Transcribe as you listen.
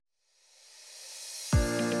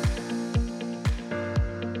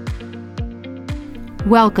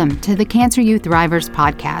Welcome to the Cancer You Thrivers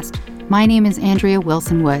podcast. My name is Andrea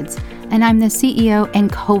Wilson Woods, and I'm the CEO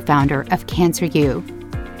and co-founder of Cancer You.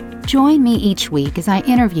 Join me each week as I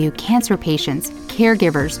interview cancer patients,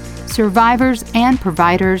 caregivers, survivors, and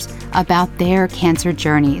providers about their cancer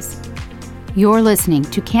journeys. You're listening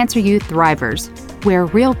to Cancer You Thrivers, where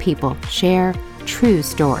real people share true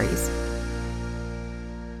stories.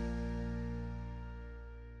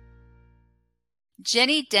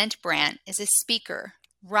 Ginny Dent Brant is a speaker,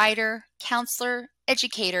 writer, counselor,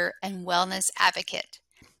 educator, and wellness advocate.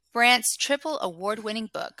 Brant's triple award-winning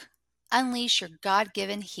book, Unleash Your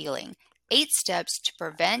God-Given Healing, 8 Steps to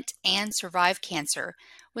Prevent and Survive Cancer,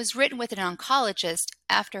 was written with an oncologist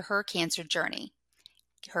after her cancer journey.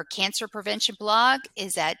 Her cancer prevention blog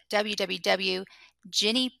is at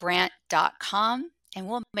www.ginnybrant.com, and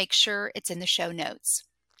we'll make sure it's in the show notes.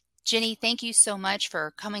 Ginny, thank you so much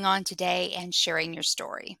for coming on today and sharing your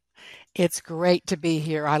story. It's great to be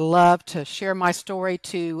here. I love to share my story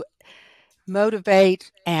to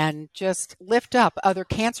motivate and just lift up other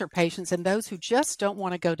cancer patients and those who just don't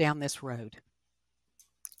want to go down this road.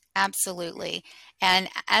 Absolutely. And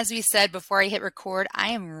as we said before I hit record, I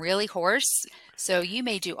am really hoarse, so you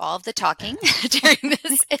may do all of the talking during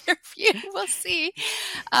this interview. We'll see.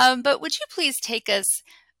 But would you please take us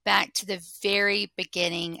back to the very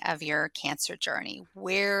beginning of your cancer journey?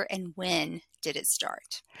 Where and when did it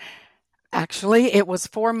start? Actually, it was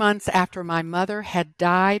 4 months after my mother had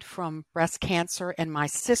died from breast cancer, and my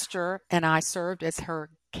sister and I served as her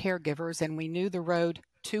caregivers, and we knew the road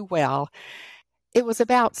too well. It was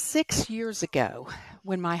about 6 years ago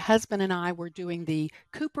when my husband and I were doing the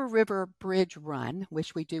Cooper River Bridge Run,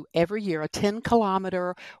 which we do every year, a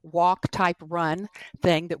 10-kilometer walk-type run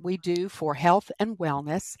thing that we do for health and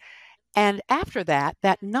wellness. And after that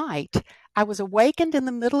night, I was awakened in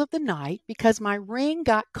the middle of the night because my ring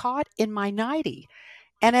got caught in my nightie.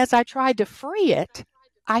 And as I tried to free it,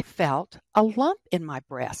 I felt a lump in my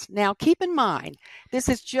breast. Now, keep in mind, this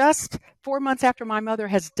is just 4 months after my mother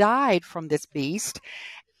has died from this beast.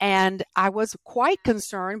 And I was quite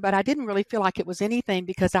concerned, but I didn't really feel like it was anything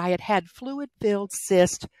because I had had fluid-filled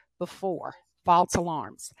cyst before, false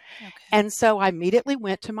alarms. Okay. And so I immediately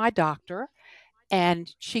went to my doctor,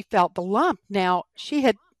 and she felt the lump. Now, she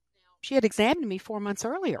had examined me 4 months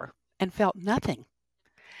earlier and felt nothing.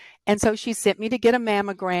 And so she sent me to get a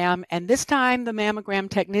mammogram, and this time the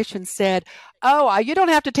mammogram technician said, "Oh, you don't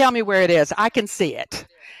have to tell me where it is. I can see it."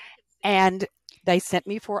 And they sent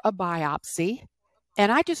me for a biopsy,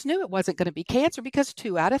 and I just knew it wasn't going to be cancer because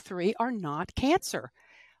 2 out of 3 are not cancer.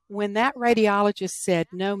 When that radiologist said,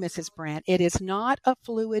 "No, Mrs. Brant, it is not a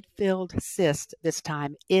fluid-filled cyst this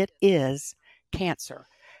time. It is cancer,"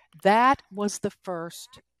 that was the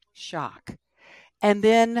first shock. And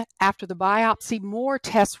then after the biopsy, more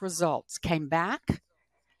test results came back,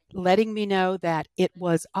 letting me know that it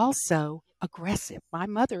was also aggressive. My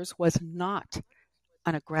mother's was not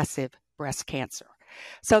an aggressive breast cancer.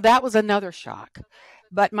 So that was another shock.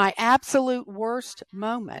 But my absolute worst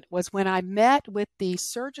moment was when I met with the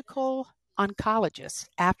surgical oncologist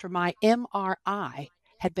after my MRI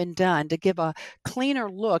had been done to give a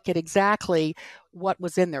cleaner look at exactly what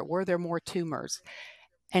was in there. Were there more tumors?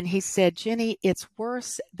 And he said, "Ginny, it's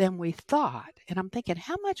worse than we thought." And I'm thinking,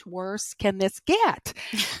 how much worse can this get?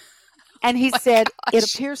 And he said, gosh. "It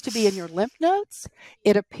appears to be in your lymph nodes.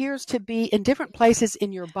 It appears to be in different places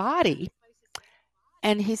in your body."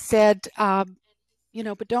 And he said, but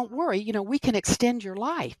don't worry, we can extend your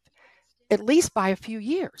life at least by a few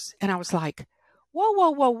years. And I was like,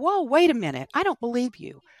 whoa, wait a minute. I don't believe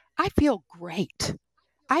you. I feel great.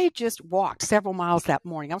 I had just walked several miles that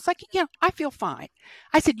morning. I was like, I feel fine.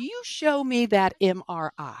 I said, "You show me that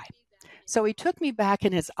MRI. So he took me back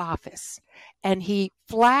in his office and he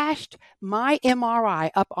flashed my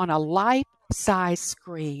MRI up on a life-size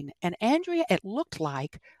screen. And Andrea, it looked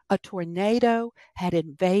like a tornado had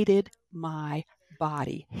invaded my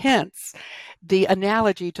body. Hence the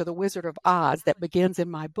analogy to the Wizard of Oz that begins in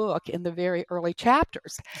my book in the very early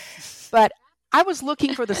chapters. But I was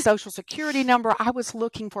looking for the Social Security number. I was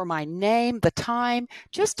looking for my name, the time,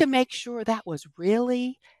 just to make sure that was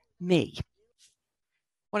really me.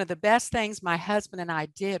 One of the best things my husband and I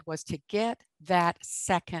did was to get that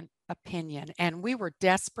second opinion. And we were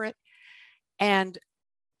desperate. And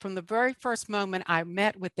from the very first moment I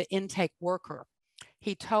met with the intake worker,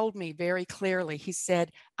 he told me very clearly, he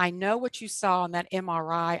said, "I know what you saw on that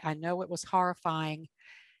MRI. I know it was horrifying."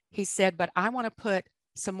 He said, "But I want to put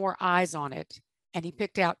some more eyes on it." And he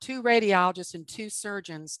picked out 2 radiologists and 2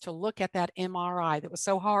 surgeons to look at that MRI that was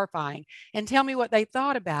so horrifying and tell me what they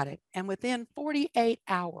thought about it. And within 48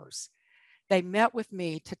 hours, they met with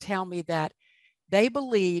me to tell me that They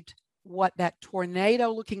believed what that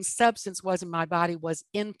tornado-looking substance was in my body was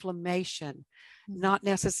inflammation, not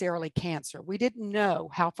necessarily cancer. We didn't know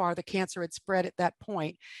how far the cancer had spread at that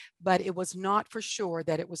point, but it was not for sure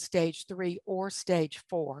that it was stage 3 or stage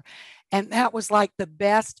 4. And that was like the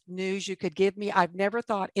best news you could give me. I've never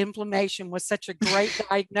thought inflammation was such a great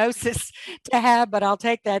diagnosis to have, but I'll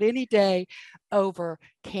take that any day over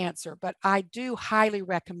cancer. But I do highly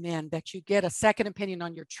recommend that you get a second opinion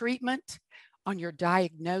on your treatment, on your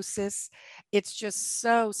diagnosis. It's just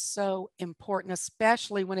so, so important,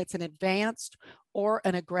 especially when it's an advanced or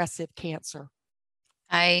an aggressive cancer.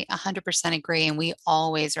 I 100% agree. And we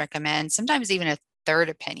always recommend sometimes even a third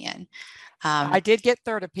opinion. I did get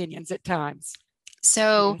third opinions at times.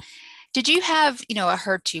 So Yes. did you have, a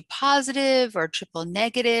HER2 positive or triple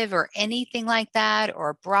negative or anything like that, or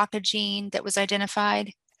a BRCA gene that was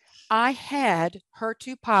identified? I had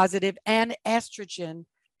HER2 positive and estrogen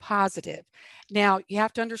positive. Now, you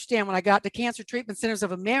have to understand, when I got to Cancer Treatment Centers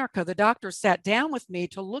of America, the doctor sat down with me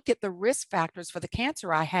to look at the risk factors for the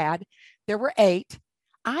cancer I had. There were 8.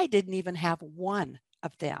 I didn't even have one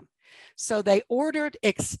of them. So they ordered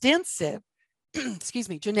extensive,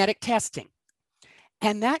 genetic testing.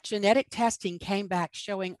 And that genetic testing came back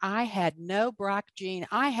showing I had no BRCA gene.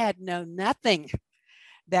 I had no nothing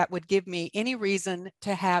that would give me any reason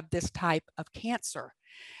to have this type of cancer.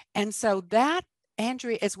 And so that,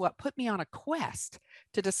 Andrea, is what put me on a quest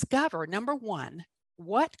to discover, number one,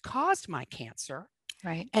 what caused my cancer.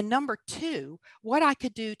 Right. And number 2, what I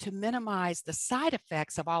could do to minimize the side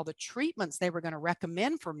effects of all the treatments they were going to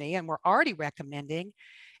recommend for me and were already recommending,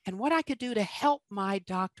 and what I could do to help my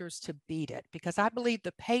doctors to beat it, because I believe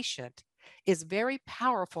the patient is very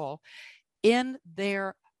powerful in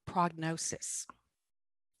their prognosis.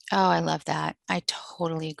 Oh, I love that. I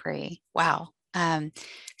totally agree. Wow.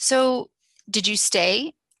 So did you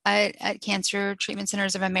stay at Cancer Treatment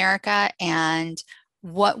Centers of America? And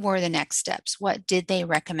what were the next steps? What did they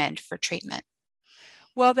recommend for treatment?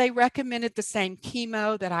 Well, they recommended the same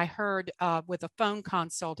chemo that I heard with a phone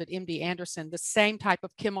consult at MD Anderson. The same type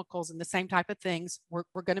of chemicals and the same type of things were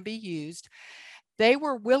going to be used. They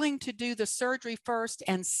were willing to do the surgery first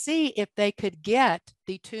and see if they could get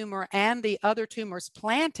the tumor and the other tumors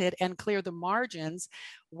planted and clear the margins,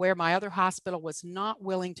 where my other hospital was not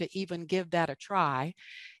willing to even give that a try.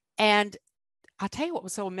 And I'll tell you what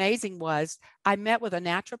was so amazing was I met with a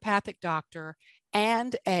naturopathic doctor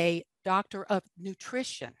and a doctor of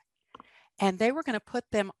nutrition, and they were going to put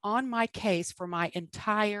them on my case for my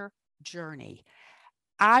entire journey.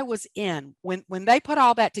 I was in. When they put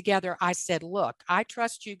all that together, I said, look, I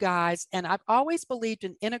trust you guys. And I've always believed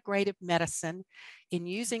in integrative medicine, in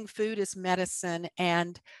using food as medicine.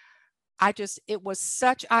 And it was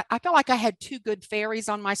such, I felt like I had 2 good fairies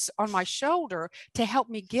on my shoulder to help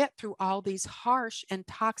me get through all these harsh and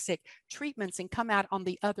toxic treatments and come out on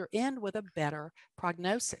the other end with a better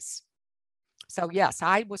prognosis. So yes,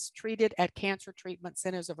 I was treated at Cancer Treatment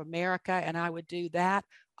Centers of America, and I would do that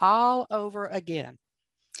all over again.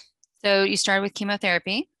 So you started with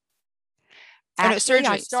chemotherapy? Actually,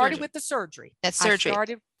 I started with the surgery. That's surgery. I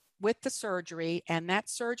started with the surgery, and that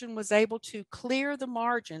surgeon was able to clear the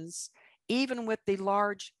margins, even with the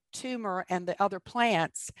large tumor and the other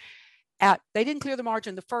plants. They didn't clear the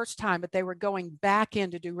margin the first time, but they were going back in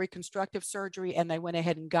to do reconstructive surgery, and they went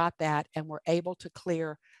ahead and got that and were able to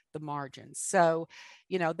clear the margins. So,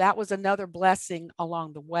 that was another blessing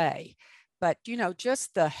along the way. But,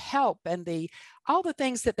 just the help and all the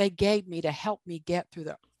things that they gave me to help me get through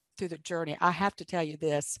the journey. I have to tell you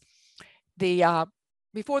this.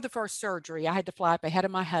 Before the first surgery, I had to fly up ahead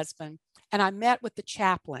of my husband, and I met with the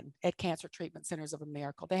chaplain at Cancer Treatment Centers of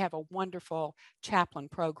America. They have a wonderful chaplain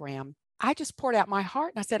program. I just poured out my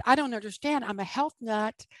heart and I said, I don't understand. I'm a health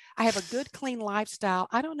nut. I have a good, clean lifestyle.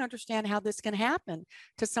 I don't understand how this can happen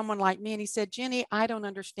to someone like me. And he said, Ginny, I don't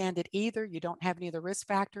understand it either. You don't have any of the risk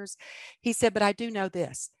factors. He said, but I do know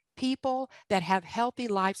this. People that have healthy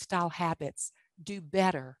lifestyle habits do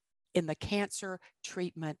better in the cancer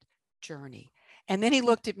treatment journey. And then he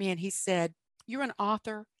looked at me and he said, you're an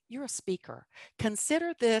author, you're a speaker.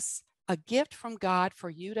 Consider this a gift from God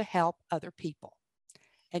for you to help other people.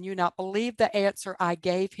 And you not believe the answer I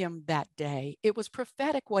gave him that day. It was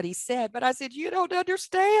prophetic what he said, but I said, you don't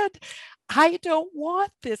understand. I don't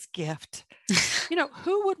want this gift.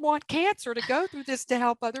 Who would want cancer to go through this to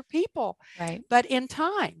help other people? Right. But in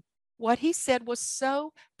time, what he said was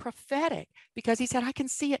so prophetic, because he said, I can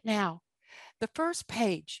see it now. The first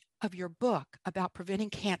page of your book about preventing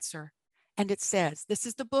cancer, and it says, this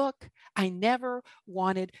is the book I never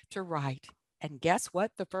wanted to write. And guess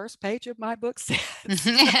what the first page of my book says?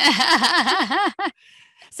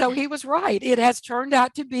 So he was right. It has turned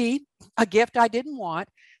out to be a gift I didn't want,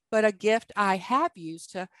 but a gift I have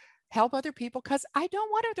used to help other people because I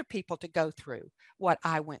don't want other people to go through what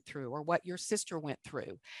I went through or what your sister went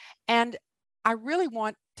through. And I really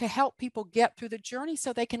want to help people get through the journey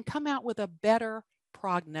so they can come out with a better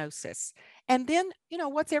prognosis. And then,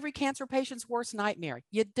 what's every cancer patient's worst nightmare?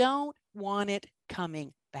 You don't want it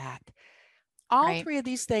coming back. All Right. three of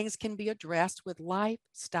these things can be addressed with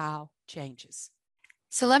lifestyle changes.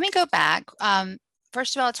 So let me go back.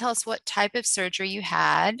 First of all, tell us what type of surgery you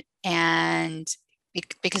had, and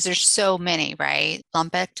because there's so many, right?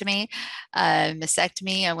 Lumpectomy,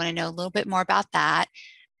 mastectomy. I want to know a little bit more about that.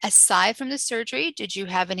 Aside from the surgery, did you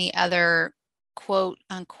have any other quote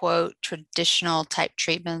unquote traditional type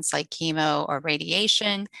treatments like chemo or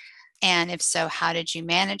radiation? And if so, how did you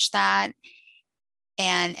manage that?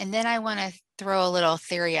 And then I want to throw a little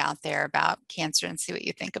theory out there about cancer and see what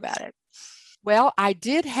you think about it. Well, I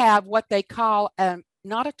did have what they call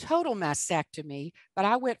not a total mastectomy, but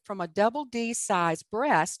I went from a double D size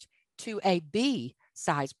breast to a B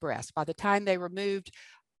size breast. By the time they removed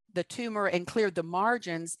the tumor and cleared the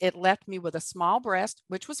margins, it left me with a small breast,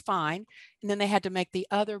 which was fine. And then they had to make the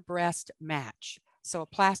other breast match. So a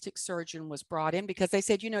plastic surgeon was brought in because they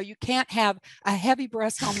said, you can't have a heavy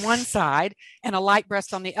breast on one side and a light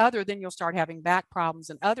breast on the other, then you'll start having back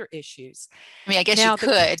problems and other issues. I mean, I guess you Now,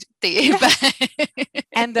 could. yes.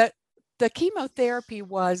 And the chemotherapy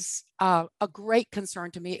was a great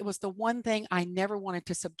concern to me. It was the one thing I never wanted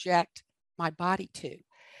to subject my body to.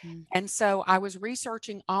 And so I was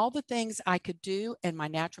researching all the things I could do, and my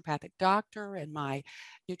naturopathic doctor and my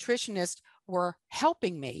nutritionist were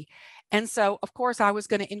helping me. And so, of course, I was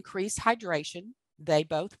going to increase hydration. They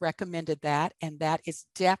both recommended that, and that is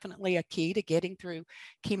definitely a key to getting through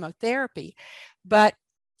chemotherapy. But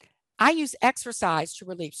I use exercise to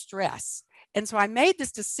relieve stress. And so I made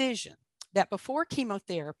this decision that before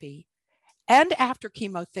chemotherapy and after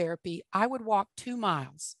chemotherapy, I would walk 2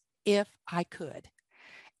 miles if I could.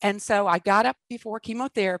 And so I got up before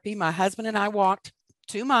chemotherapy. My husband and I walked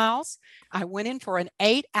 2 miles. I went in for an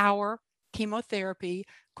 8-hour chemotherapy.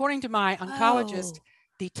 According to my oncologist,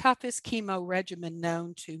 the toughest chemo regimen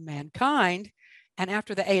known to mankind. And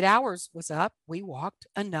after the 8 hours was up, we walked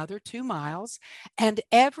another 2 miles. And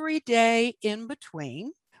every day in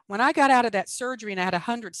between, when I got out of that surgery and I had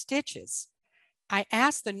 100 stitches, I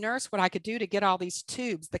asked the nurse what I could do to get all these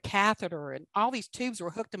tubes, the catheter, and all these tubes were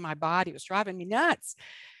hooked in my body. It was driving me nuts.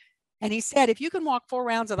 And he said, if you can walk 4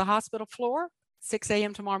 rounds of the hospital floor, 6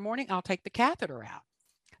 a.m. tomorrow morning, I'll take the catheter out.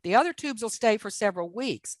 The other tubes will stay for several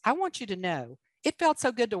weeks. I want you to know, it felt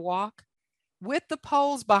so good to walk. With the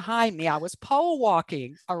poles behind me, I was pole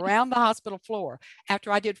walking around the hospital floor.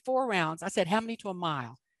 After I did 4 rounds, I said, how many to a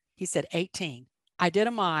mile? He said, 18. I did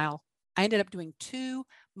a mile. I ended up doing 2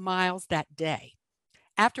 miles that day.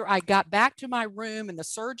 After I got back to my room and the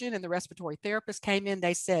surgeon and the respiratory therapist came in,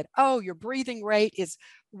 they said, oh, your breathing rate is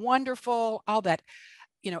wonderful. All that,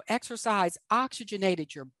 exercise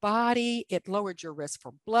oxygenated your body. It lowered your risk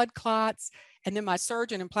for blood clots. And then my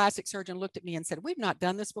surgeon and plastic surgeon looked at me and said, we've not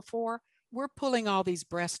done this before. We're pulling all these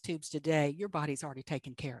breast tubes today. Your body's already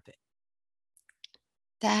taken care of it.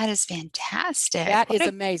 That is fantastic. That is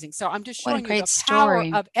amazing. So I'm just showing you the power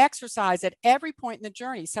of exercise at every point in the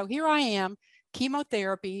journey. So here I am,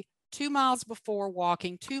 chemotherapy, 2 miles before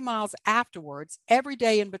walking, 2 miles afterwards, every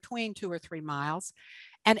day in between 2 or 3 miles.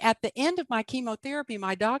 And at the end of my chemotherapy,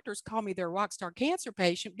 my doctors call me their rockstar cancer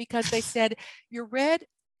patient because they said, your red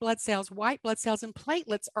blood cells, white blood cells, and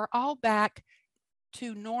platelets are all back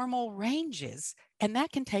to normal ranges. And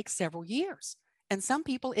that can take several years. And some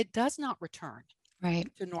people, it does not return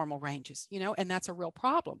to normal ranges, and that's a real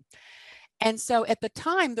problem. And so at the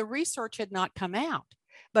time, the research had not come out.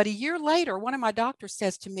 But a year later, one of my doctors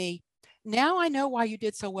says to me, now I know why you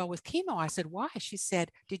did so well with chemo. I said, why? She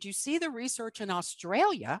said, did you see the research in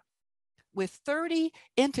Australia with 30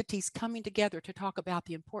 entities coming together to talk about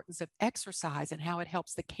the importance of exercise and how it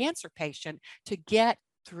helps the cancer patient to get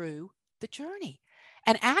through the journey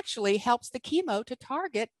and actually helps the chemo to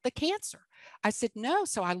target the cancer? I said, no.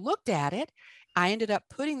 So I looked at it. I ended up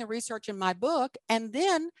putting the research in my book. And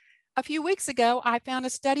then a few weeks ago, I found a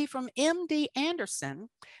study from MD Anderson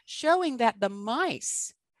showing that the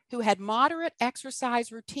mice who had moderate exercise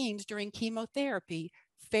routines during chemotherapy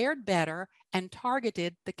fared better and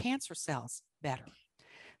targeted the cancer cells better.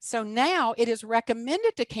 So now it is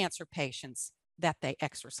recommended to cancer patients that they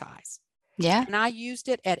exercise. Yeah. And I used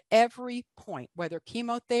it at every point, whether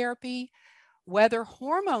chemotherapy, whether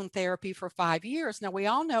hormone therapy for 5 years. Now, we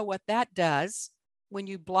all know what that does. When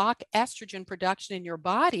you block estrogen production in your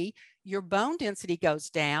body, your bone density goes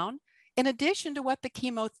down. in addition to what the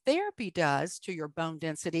chemotherapy does to your bone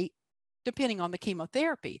density, depending on the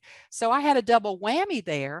chemotherapy. So I had a double whammy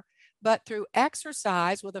there. But through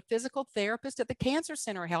exercise with a physical therapist at the cancer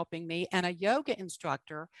center helping me and a yoga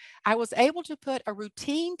instructor, I was able to put a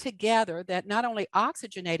routine together that not only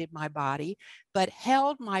oxygenated my body, but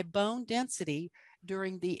held my bone density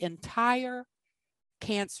during the entire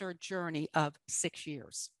cancer journey of 6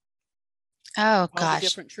 years. Oh All the gosh,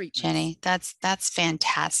 different treatments. Jenny, that's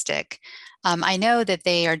fantastic. I know that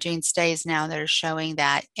they are doing studies now that are showing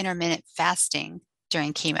that intermittent fasting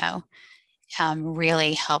during chemo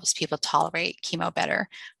really helps people tolerate chemo better,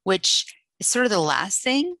 which is sort of the last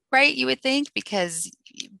thing, right? You would think,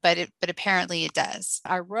 but apparently it does.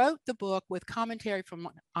 I wrote the book with commentary from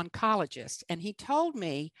an oncologist, and he told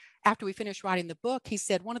me after we finished writing the book, he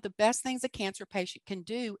said one of the best things a cancer patient can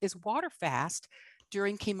do is water fast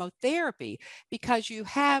during chemotherapy because you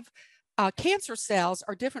have cancer cells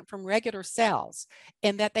are different from regular cells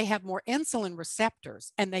in that they have more insulin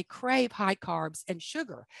receptors and they crave high carbs and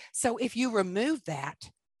sugar. So if you remove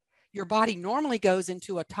that, your body normally goes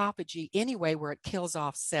into autophagy anyway, where it kills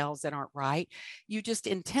off cells that aren't right. You just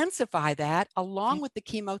intensify that along with the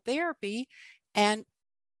chemotherapy, and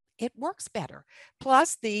it works better.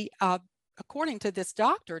 Plus, according to this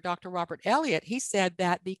doctor, Dr. Robert Elliott, he said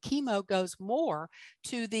that the chemo goes more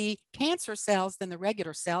to the cancer cells than the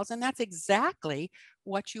regular cells, and that's exactly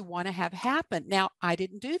what you want to have happen. Now, I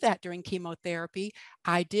didn't do that during chemotherapy.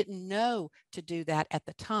 I didn't know to do that at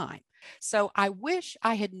the time. So I wish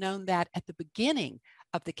I had known that at the beginning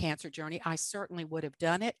of the cancer journey. I certainly would have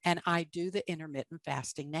done it, and I do the intermittent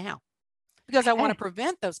fasting now because I want to Okay.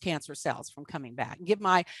 prevent those cancer cells from coming back.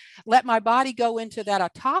 Let my body go into that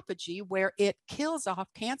autophagy where it kills off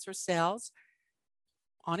cancer cells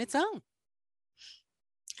on its own.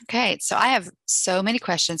 Okay, so I have so many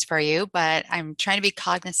questions for you, but I'm trying to be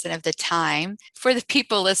cognizant of the time. For the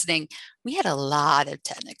people listening, we had a lot of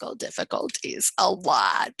technical difficulties, a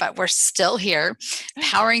lot, but we're still here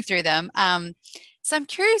powering through them. So I'm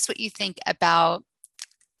curious what you think about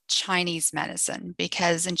Chinese medicine,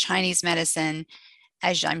 because in Chinese medicine,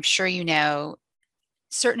 as I'm sure you know,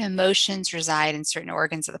 certain emotions reside in certain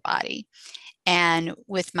organs of the body. And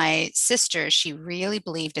with my sister, she really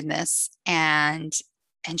believed in this, and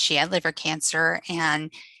she had liver cancer,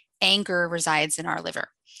 and anger resides in our liver.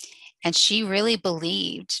 And she really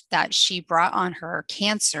believed that she brought on her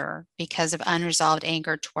cancer because of unresolved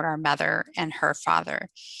anger toward our mother and her father.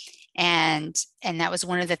 And that was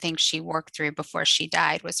one of the things she worked through before she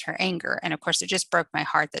died, was her anger. And of course, it just broke my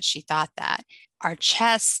heart that she thought that. Our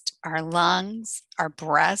chest, our lungs, our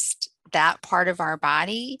breast, that part of our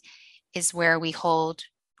body is where we hold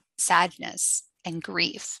sadness and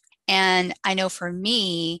grief. And I know for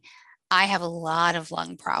me, I have a lot of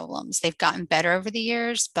lung problems. They've gotten better over the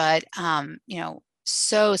years, but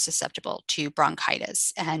so susceptible to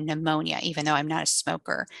bronchitis and pneumonia, even though I'm not a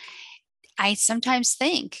smoker. I sometimes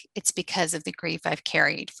think it's because of the grief I've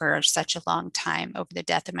carried for such a long time over the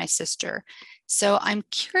death of my sister. So I'm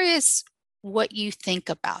curious what you think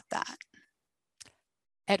about that.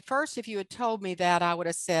 At first, if you had told me that, I would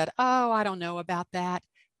have said, oh, I don't know about that.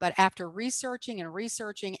 But after researching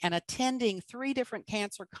and attending 3 different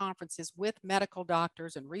cancer conferences with medical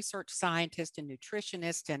doctors and research scientists and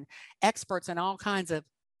nutritionists and experts in all kinds of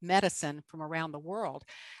medicine from around the world,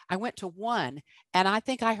 I went to one, and I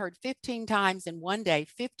think I heard 15 times in one day,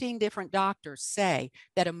 15 different doctors say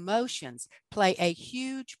that emotions play a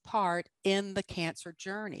huge part in the cancer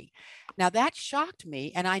journey. Now that shocked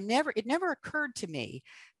me, and it never occurred to me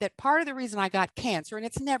that part of the reason I got cancer, and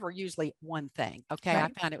it's never usually one thing, okay? I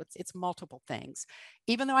Right. found it's multiple things.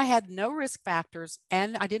 Even though I had no risk factors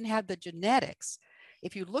and I didn't have the genetics,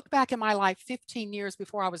 if you look back in my life 15 years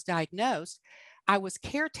before I was diagnosed, I was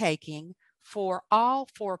caretaking for all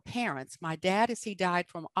 4 parents. My dad, as he died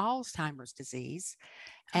from Alzheimer's disease,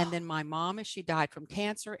 and then my mom, as she died from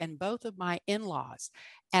cancer, and both of my in-laws.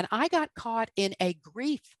 And I got caught in a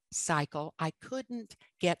grief cycle I couldn't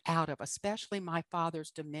get out of, especially my father's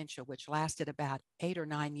dementia, which lasted about 8 or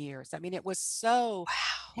 9 years. I mean, it was so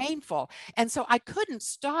Wow. painful. And so I couldn't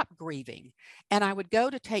stop grieving. And I would go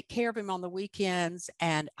to take care of him on the weekends,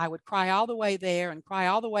 and I would cry all the way there and cry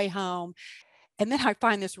all the way home. And then I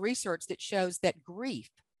find this research that shows that grief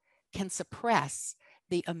can suppress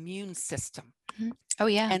the immune system. Mhm. Oh,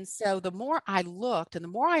 yeah. And so the more I looked and the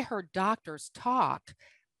more I heard doctors talk,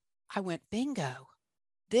 I went, bingo.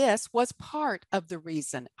 This was part of the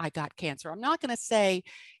reason I got cancer. I'm not going to say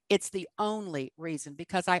it's the only reason,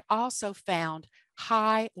 because I also found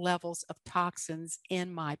high levels of toxins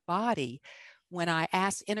in my body, when I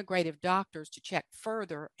asked integrative doctors to check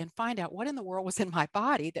further and find out what in the world was in my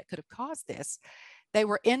body that could have caused this, they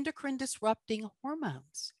were endocrine disrupting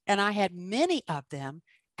hormones. And I had many of them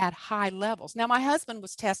at high levels. Now, my husband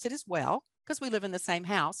was tested as well because we live in the same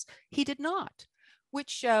house. He did not, which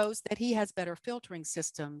shows that he has better filtering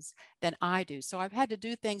systems than I do. So I've had to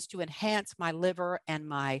do things to enhance my liver and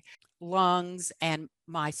my lungs and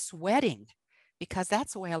my sweating, because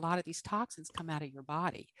that's the way a lot of these toxins come out of your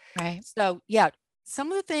body. Right. So, yeah,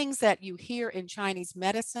 some of the things that you hear in Chinese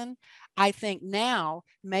medicine, I think now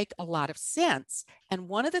make a lot of sense. And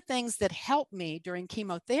one of the things that helped me during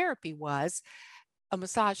chemotherapy was a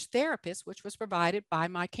massage therapist, which was provided by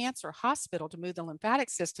my cancer hospital to move the lymphatic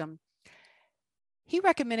system. He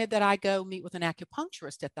recommended that I go meet with an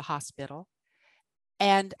acupuncturist at the hospital.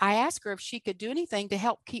 And I asked her if she could do anything to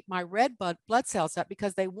help keep my red blood cells up,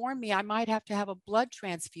 because they warned me I might have to have a blood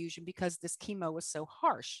transfusion because this chemo was so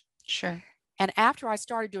harsh. Sure. And after I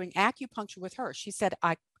started doing acupuncture with her, she said,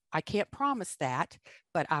 I can't promise that,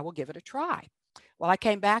 but I will give it a try. Well, I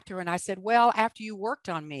came back to her and I said, well, after you worked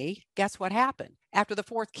on me, guess what happened? After the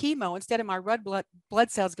fourth chemo, instead of my red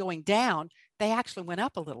blood cells going down, they actually went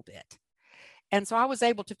up a little bit. And so I was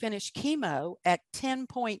able to finish chemo at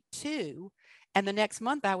 10.2. And the next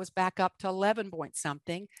month I was back up to 11 point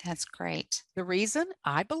something. That's great. The reason,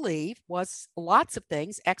 I believe, was lots of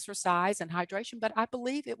things, exercise and hydration, but I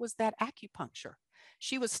believe it was that acupuncture.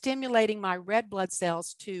 She was stimulating my red blood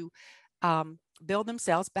cells to build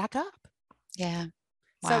themselves back up. Yeah.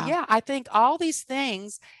 Wow. So, yeah, I think all these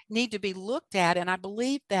things need to be looked at. And I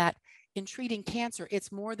believe that in treating cancer,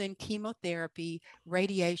 it's more than chemotherapy,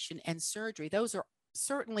 radiation, and surgery. Those are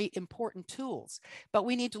certainly important tools, but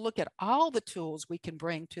we need to look at all the tools we can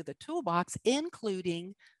bring to the toolbox,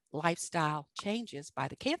 including lifestyle changes by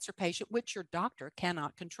the cancer patient, which your doctor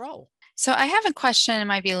cannot control. So I have a question. It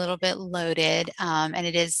might be a little bit loaded, and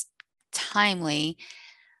it is timely.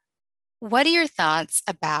 What are your thoughts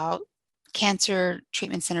about Cancer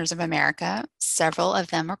Treatment Centers of America? Several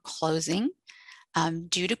of them are closing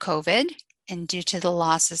due to COVID and due to the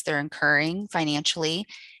losses they're incurring financially.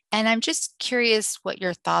 And I'm just curious what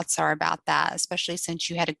your thoughts are about that, especially since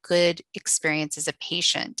you had a good experience as a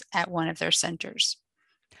patient at one of their centers.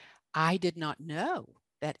 I did not know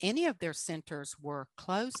that any of their centers were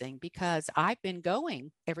closing, because I've been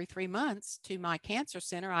going every 3 months to my cancer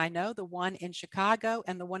center. I know the one in Chicago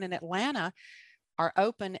and the one in Atlanta are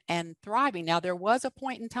open and thriving. Now, there was a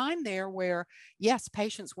point in time there where, yes,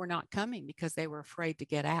 patients were not coming because they were afraid to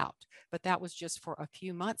get out, but that was just for a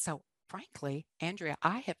few months. So frankly, Andrea,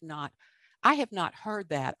 I have not heard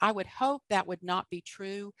that. I would hope that would not be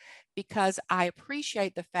true, because I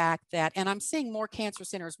appreciate the fact that, and I'm seeing more cancer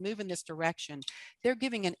centers move in this direction, they're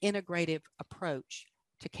giving an integrative approach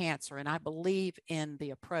to cancer. And I believe in the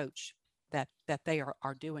approach that they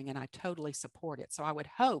are doing, and I totally support it. So I would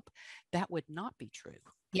hope that would not be true.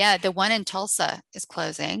 Yeah, the one in Tulsa is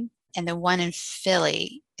closing and the one in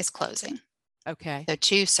Philly is closing. Okay. So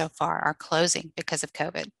 2 so far are closing because of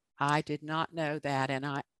COVID. I did not know that. And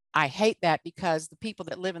I hate that, because the people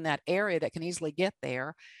that live in that area that can easily get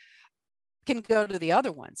there can go to the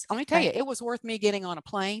other ones. Let me tell you, it was worth me getting on a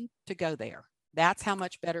plane to go there. That's how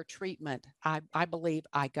much better treatment I believe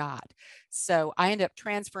I got. So I ended up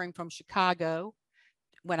transferring from Chicago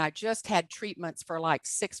when I just had treatments for like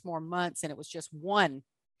 6 more months, and it was just one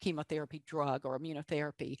chemotherapy drug or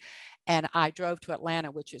immunotherapy. And I drove to Atlanta,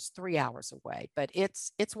 which is 3 hours away. But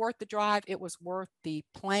it's worth the drive. It was worth the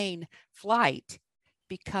plane flight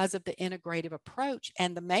because of the integrative approach.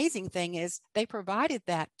 And the amazing thing is they provided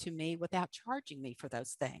that to me without charging me for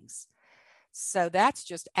those things. So that's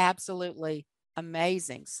just absolutely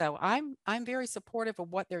amazing. So I'm very supportive of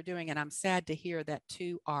what they're doing, and I'm sad to hear that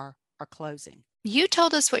 2 are closing. You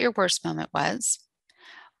told us what your worst moment was.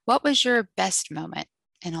 What was your best moment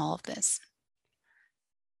in all of this?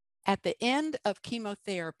 At the end of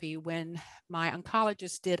chemotherapy, when my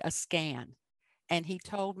oncologist did a scan and he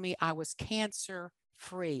told me I was cancer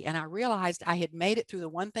free, and I realized I had made it through the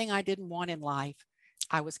one thing I didn't want in life.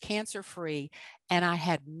 I was cancer free and I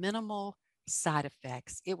had minimal side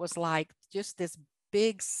effects. It was like just this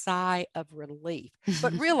big sigh of relief.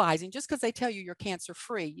 But realizing just because they tell you you're cancer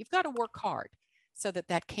free, you've got to work hard so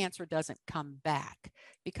that cancer doesn't come back,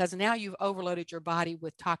 because now you've overloaded your body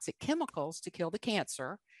with toxic chemicals to kill the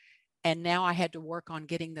cancer. And now I had to work on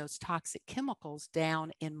getting those toxic chemicals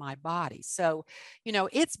down in my body. So,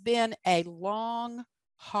 it's been a long,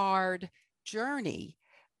 hard journey,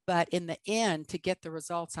 but in the end, to get the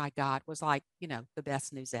results I got was like, the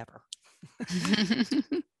best news ever.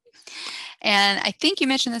 And I think you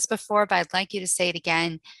mentioned this before, but I'd like you to say it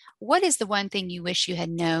again. what is the one thing you wish you had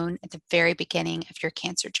known at the very beginning of your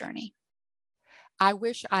cancer journey? I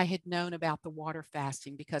wish I had known about the water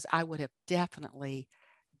fasting because I would have definitely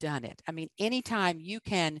done it. I mean, anytime you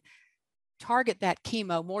can target that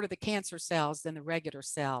chemo more to the cancer cells than the regular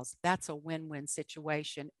cells, that's a win-win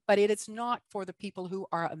situation. But it is not for the people who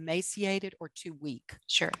are emaciated or too weak.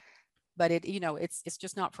 Sure. But it's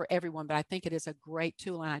just not for everyone. But I think it is a great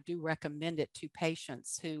tool, and I do recommend it to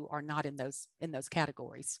patients who are not in those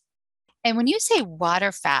categories. And when you say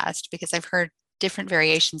water fast, because I've heard different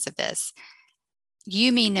variations of this,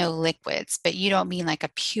 you mean no liquids, but you don't mean like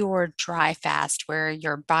a pure dry fast where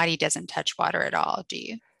your body doesn't touch water at all, do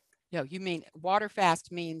you? No, you mean water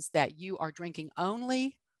fast means that you are drinking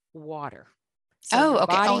only water. So Oh, your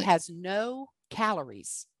okay. body Oh, has no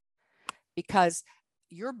calories because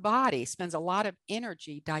your body spends a lot of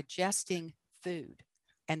energy digesting food.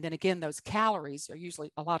 And then again, those calories are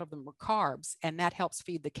usually, a lot of them are carbs, and that helps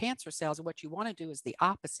feed the cancer cells. And what you want to do is the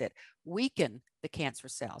opposite, weaken the cancer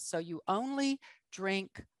cells. So you only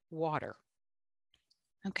drink water.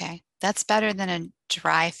 okay. That's better than a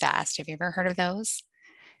dry fast. Have you ever heard of those?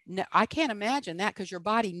 No, I can't imagine that because your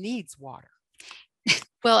body needs water.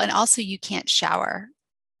 Well, and also you can't shower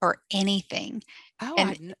or anything.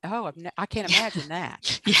 And I can't imagine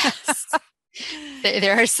that. yes,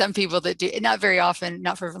 there are some people that do, not very often,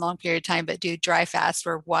 not for a long period of time, but do dry fast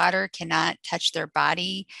where water cannot touch their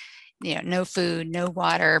body. No food, no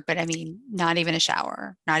water, but I mean, not even a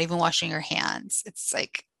shower, not even washing your hands. It's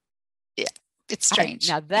like, yeah, it's strange.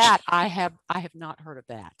 Now that I have not heard of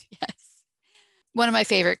that. Yes. One of my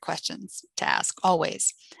favorite questions to ask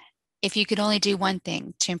always, if you could only do one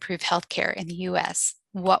thing to improve healthcare in the US,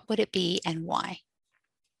 what would it be and why?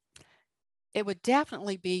 It would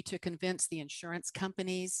definitely be to convince the insurance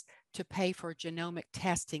companies to pay for genomic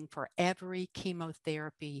testing for every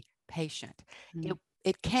chemotherapy patient. Mm.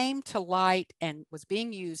 It came to light and was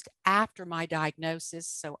being used after my diagnosis,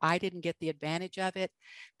 so I didn't get the advantage of it.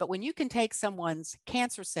 But when you can take someone's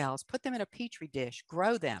cancer cells, put them in a petri dish,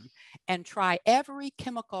 grow them, and try every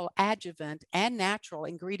chemical adjuvant and natural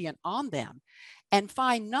ingredient on them, and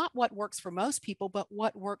find not what works for most people, but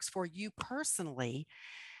what works for you personally,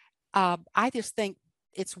 I just think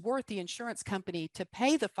it's worth the insurance company to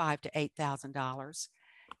pay the $5,000 to $8,000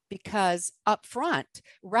 because up front,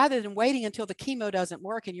 rather than waiting until the chemo doesn't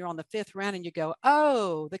work and you're on the fifth round and you go,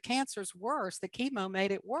 oh, the cancer's worse, the chemo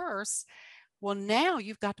made it worse. Well, now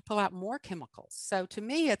you've got to pull out more chemicals. So to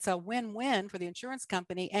me, it's a win-win for the insurance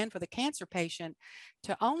company and for the cancer patient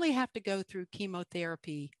to only have to go through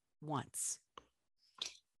chemotherapy once.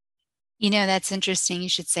 That's interesting. You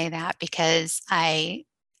should say that because I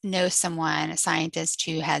know someone, a scientist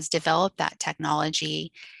who has developed that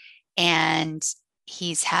technology, and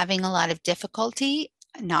he's having a lot of difficulty,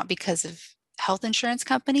 not because of health insurance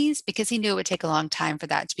companies, because he knew it would take a long time for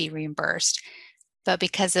that to be reimbursed, but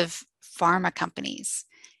because of pharma companies,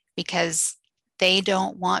 because they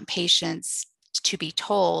don't want patients to be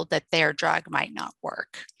told that their drug might not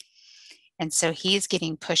work. And so he's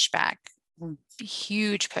getting pushback,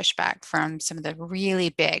 huge pushback from some of the really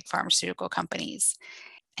big pharmaceutical companies.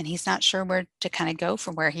 And he's not sure where to kind of go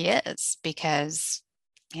from where he is because,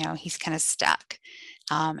 he's kind of stuck.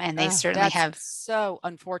 And they certainly That's have. so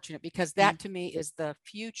unfortunate because that to me is the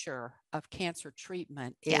future of cancer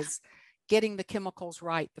treatment is getting the chemicals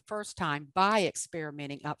right the first time by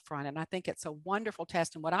experimenting upfront. And I think it's a wonderful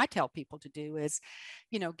test. And what I tell people to do is,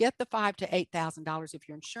 get the $5,000 to $8,000. If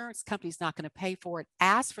your insurance company's not going to pay for it,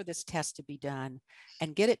 ask for this test to be done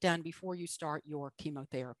and get it done before you start your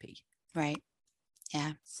chemotherapy. Right.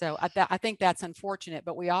 Yeah. So I think that's unfortunate,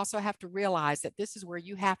 but we also have to realize that this is where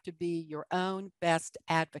you have to be your own best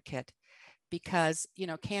advocate because,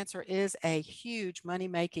 cancer is a huge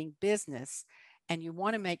money-making business, and you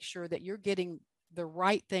want to make sure that you're getting the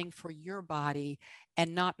right thing for your body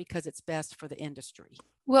and not because it's best for the industry.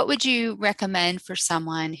 What would you recommend for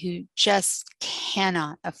someone who just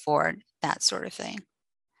cannot afford that sort of thing?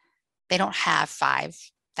 They don't have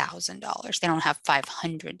 $5,000. They don't have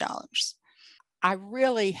 $500. I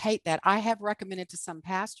really hate that. I have recommended to some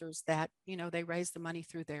pastors that, they raise the money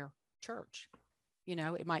through their church.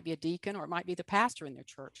 It might be a deacon or it might be the pastor in their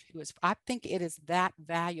church I think it is that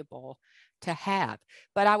valuable to have.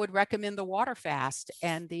 But I would recommend the water fast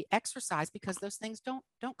and the exercise because those things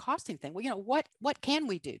don't cost anything. Well, what can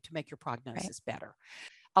we do to make your prognosis better?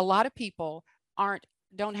 A lot of people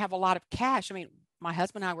don't have a lot of cash. I mean, my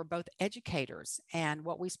husband and I were both educators, and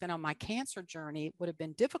what we spent on my cancer journey would have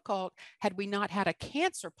been difficult had we not had a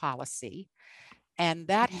cancer policy And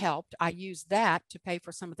that helped. I used that to pay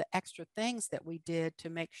for some of the extra things that we did to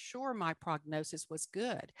make sure my prognosis was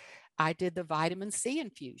good. I did the vitamin C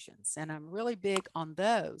infusions, and I'm really big on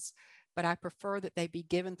those, but I prefer that they be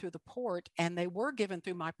given through the port, and they were given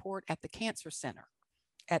through my port at the Cancer Center,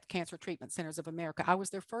 at Cancer Treatment Centers of America. I was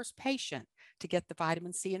their first patient to get the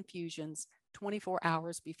vitamin C infusions 24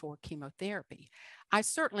 hours before chemotherapy. I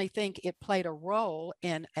certainly think it played a role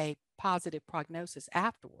in a positive prognosis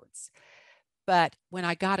afterwards. But when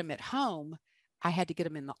I got them at home, I had to get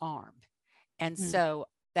them in the arm. And Mm. so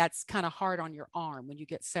that's kind of hard on your arm when you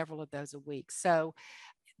get several of those a week. So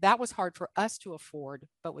that was hard for us to afford.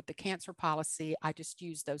 But with the cancer policy, I just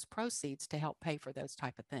used those proceeds to help pay for those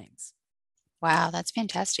type of things. Wow, that's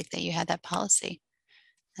fantastic that you had that policy.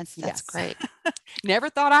 That's Yes. great. Never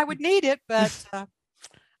thought I would need it, but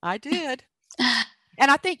I did. And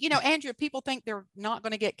I think, Andrea, people think they're not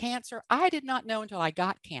going to get cancer. I did not know until I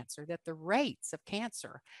got cancer that the rates of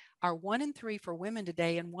cancer are 1 in 3 for women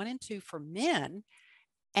today and 1 in 2 for men.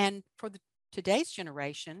 And for today's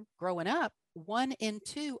generation growing up, 1 in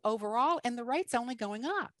 2 overall, and the rate's only going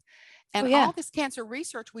up. Oh And yeah. all this cancer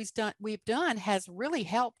research we've done has really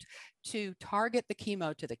helped to target the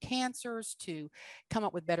chemo to the cancers, to come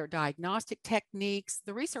up with better diagnostic techniques.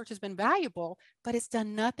 The research has been valuable, but it's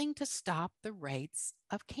done nothing to stop the rates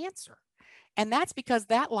of cancer. And that's because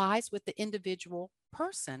that lies with the individual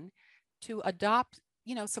person to adopt,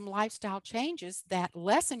 some lifestyle changes that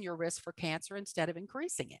lessen your risk for cancer instead of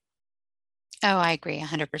increasing it. Oh, I agree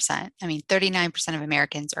 100%. I mean, 39% of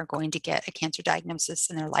Americans are going to get a cancer diagnosis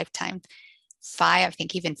in their lifetime. I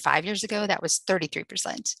think even 5 years ago, that was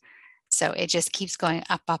 33%. So it just keeps going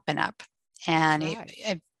up, up, and up. That's And right.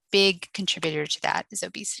 a big contributor to that is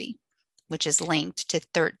obesity, which is linked to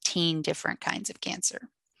 13 different kinds of cancer.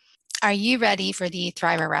 Are you ready for the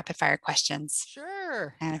Thriver rapid fire questions?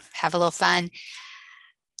 Sure. And have a little fun.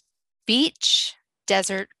 Beach,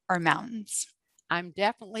 desert, or mountains? I'm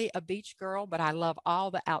definitely a beach girl, but I love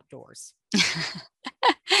all the outdoors.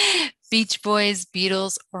 Beach Boys,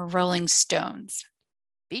 Beatles, or Rolling Stones?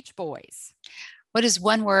 Beach Boys. What is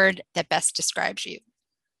one word that best describes you?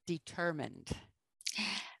 Determined.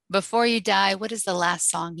 Before you die, what is the last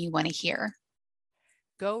song you want to hear?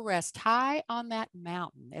 Go Rest High on That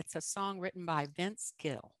Mountain. It's a song written by Vince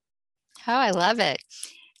Gill. Oh, I love it.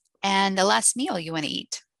 And the last meal you want to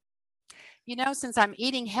eat? Since I'm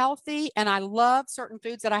eating healthy and I love certain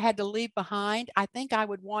foods that I had to leave behind, I think I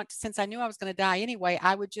would want, since I knew I was going to die anyway,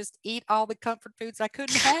 I would just eat all the comfort foods I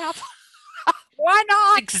couldn't have. Why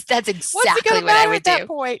not? That's What's it going exactly to what I matter would at that do.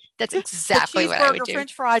 point? That's The exactly what I would cheeseburger, do.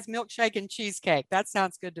 French fries, milkshake, and cheesecake. That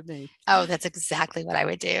sounds good to me. Oh, that's exactly what I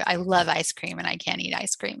would do. I love ice cream and I can't eat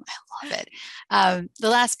ice cream. I love it. The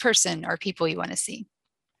last person or people you want to see?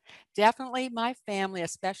 Definitely my family,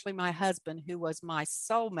 especially my husband, who was my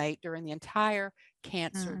soulmate during the entire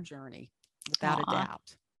cancer Mm. journey, without a Aw.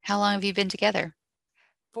 doubt. How long have you been together?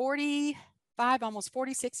 45, almost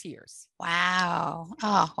 46 years. Wow.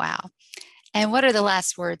 Oh, wow. And what are the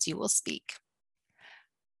last words you will speak?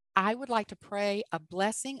 I would like to pray a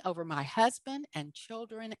blessing over my husband and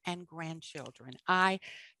children and grandchildren. I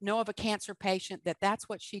know of a cancer patient that's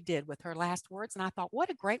what she did with her last words. And I thought, what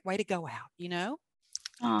a great way to go out.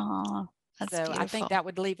 Oh, that's So I think beautiful. that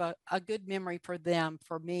would leave a good memory for them,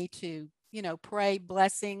 for me to, pray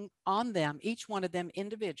blessing on them, each one of them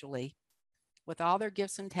individually, with all their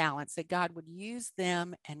gifts and talents, that God would use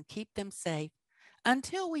them and keep them safe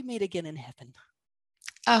until we meet again in heaven.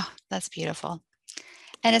 Oh, that's beautiful.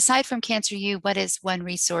 And aside from Cancer U, what is one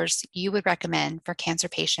resource you would recommend for cancer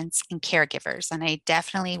patients and caregivers? And I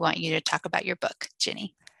definitely want you to talk about your book,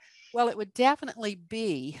 Ginny. Well, it would definitely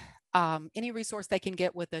be any resource they can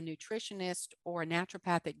get with a nutritionist or a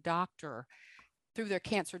naturopathic doctor through their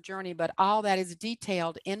cancer journey. But all that is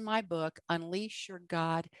detailed in my book, Unleash Your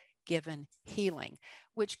God Given Healing,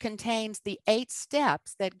 which contains the 8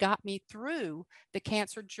 steps that got me through the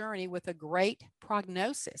cancer journey with a great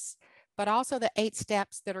prognosis, but also the 8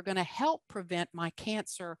 steps that are going to help prevent my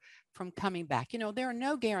cancer from coming back. There are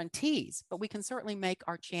no guarantees, but we can certainly make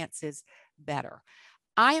our chances better.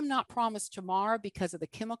 I am not promised tomorrow because of the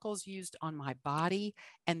chemicals used on my body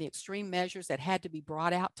and the extreme measures that had to be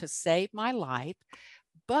brought out to save my life,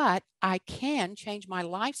 but I can change my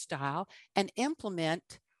lifestyle and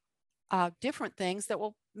implement different things that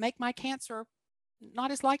will make my cancer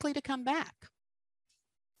not as likely to come back.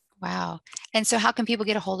 Wow. And so how can people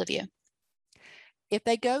get a hold of you? If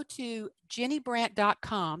they go to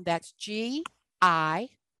GinnyBrant.com, that's GINNY,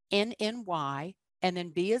 and then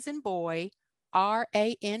B as in boy,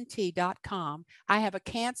 RANT.com. I have a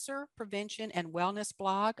cancer prevention and wellness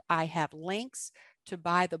blog. I have links to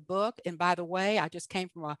buy the book. And by the way, I just came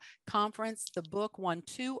from a conference. The book won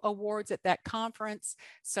 2 awards at that conference.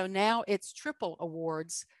 So now it's triple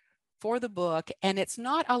awards for the book, and it's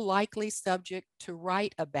not a likely subject to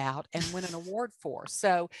write about and win an award for.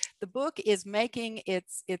 So the book is making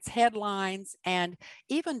its headlines, and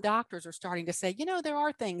even doctors are starting to say, there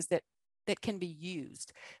are things that can be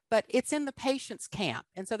used, but it's in the patient's camp.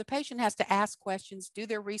 And so the patient has to ask questions, do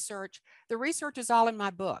their research. The research is all in my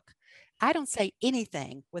book. I don't say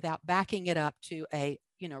anything without backing it up to a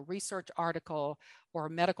research article or a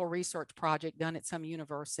medical research project done at some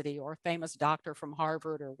university or a famous doctor from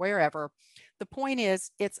Harvard or wherever. The point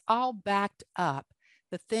is, it's all backed up,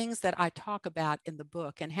 the things that I talk about in the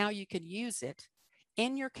book and how you can use it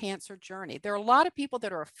in your cancer journey. There are a lot of people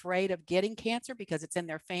that are afraid of getting cancer because it's in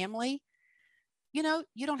their family. You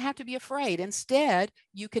don't have to be afraid. Instead,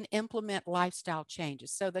 you can implement lifestyle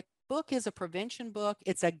changes. So the book is a prevention book.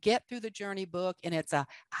 It's a get through the journey book. And it's a,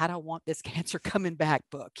 I don't want this cancer coming back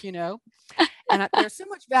book, And there's so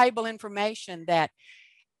much valuable information that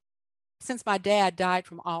since my dad died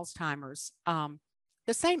from Alzheimer's,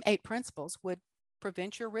 the same 8 principles would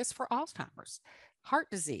prevent your risk for Alzheimer's, heart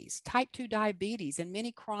disease, type 2 diabetes, and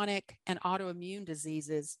many chronic and autoimmune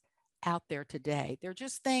diseases out there today. They're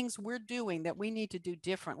just things we're doing that we need to do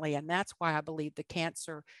differently. And that's why I believe the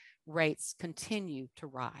cancer rates continue to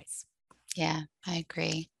rise. Yeah, I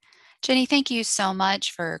agree. Ginny, thank you so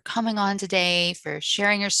much for coming on today, for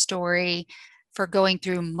sharing your story, for going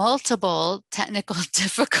through multiple technical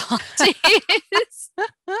difficulties.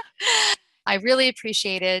 I really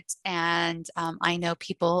appreciate it. And I know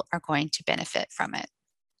people are going to benefit from it.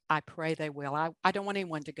 I pray they will. I don't want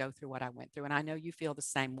anyone to go through what I went through, and I know you feel the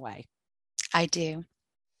same way. I do.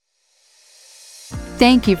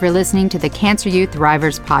 Thank you for listening to the Cancer Youth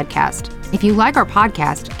Thrivers podcast. If you like our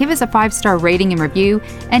podcast, give us a 5-star rating and review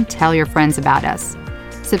and tell your friends about us.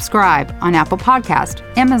 Subscribe on Apple Podcast,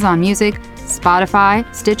 Amazon Music,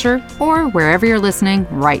 Spotify, Stitcher, or wherever you're listening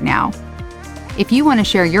right now. If you want to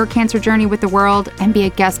share your cancer journey with the world and be a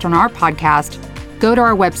guest on our podcast, go to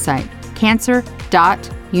our website,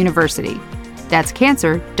 cancer.university. That's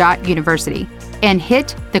cancer.university. And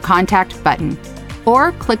hit the contact button,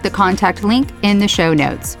 or click the contact link in the show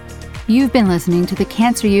notes. You've been listening to the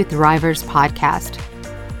Cancer Youth Thrivers podcast.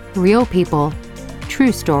 Real people,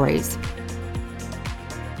 true stories.